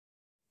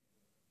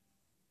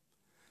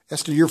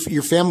Esther,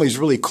 your family's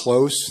really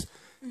close,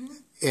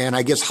 and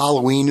I guess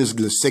Halloween is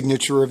the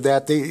signature of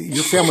that.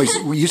 Your family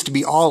used to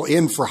be all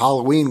in for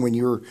Halloween when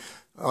your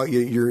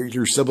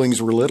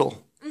siblings were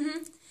little.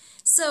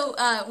 So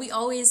we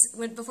always,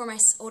 before my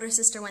older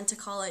sister went to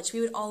college,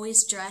 we would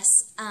always dress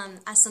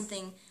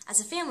as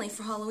a family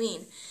for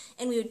Halloween.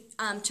 And we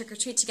would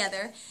trick-or-treat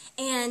together.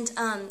 And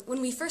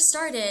when we first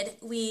started,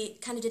 we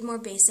kind of did more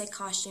basic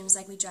costumes.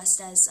 Like we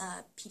dressed as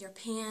Peter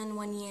Pan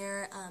one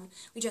year.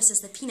 We dressed as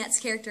the Peanuts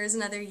characters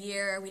another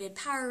year. We did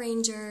Power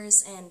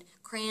Rangers and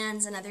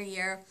crayons another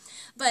year.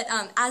 But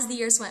as the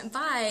years went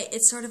by,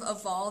 it sort of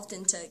evolved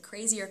into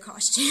crazier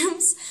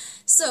costumes.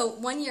 So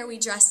one year we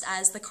dressed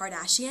as the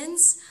Kardashians.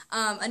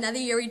 Another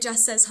year we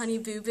dressed as Honey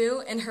Boo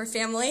Boo and her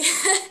family.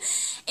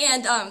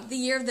 And the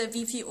year of the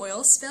BP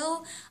oil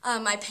spill,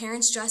 my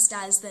parents dressed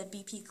as the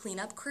BP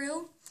cleanup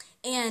crew.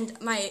 And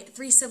my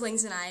 3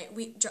 siblings and I,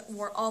 we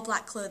wore all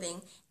black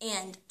clothing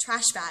and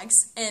trash bags,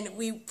 and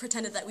we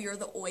pretended that we were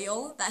the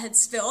oil that had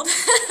spilled.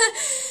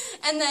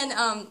 And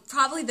then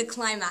probably the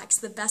climax,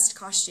 the best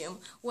costume,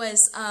 was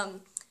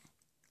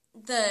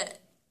the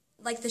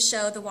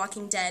show The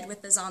Walking Dead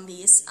with the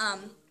zombies.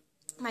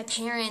 My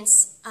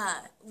parents,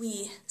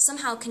 we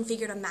somehow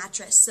configured a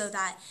mattress so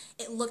that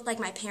it looked like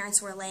my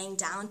parents were laying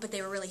down, but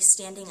they were really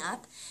standing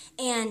up.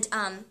 And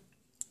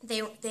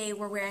they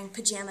were wearing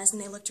pajamas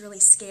and they looked really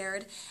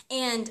scared.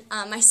 And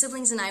my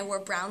siblings and I wore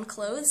brown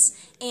clothes,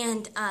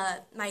 and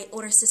my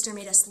older sister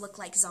made us look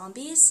like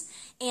zombies.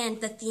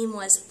 And the theme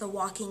was The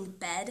Walking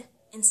Bed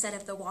instead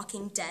of The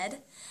Walking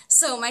Dead.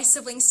 So my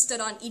siblings stood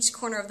on each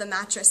corner of the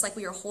mattress like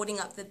we were holding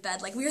up the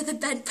bed, like we were the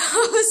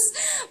bedpost,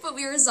 but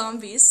we were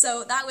zombies.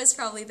 So that was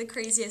probably the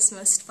craziest,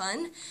 most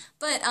fun.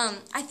 But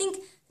I think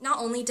not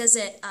only does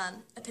it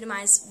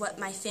epitomize what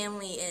my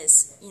family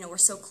is, we're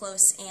so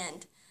close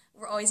and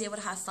we're always able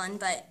to have fun,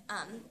 but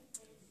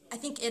I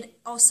think it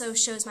also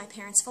shows my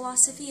parents'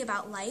 philosophy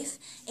about life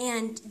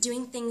and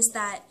doing things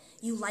that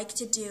you like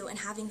to do and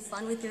having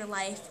fun with your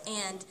life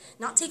and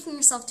not taking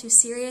yourself too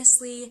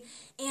seriously.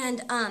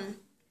 And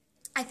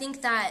I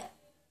think that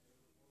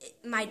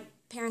my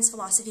parents'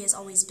 philosophy has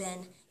always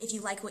been, if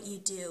you like what you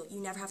do,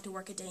 you never have to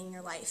work a day in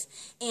your life.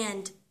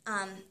 And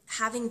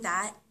having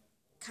that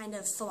kind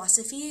of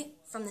philosophy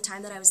from the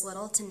time that I was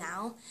little to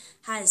now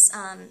has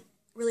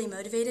really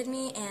motivated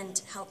me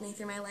and helped me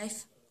through my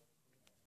life.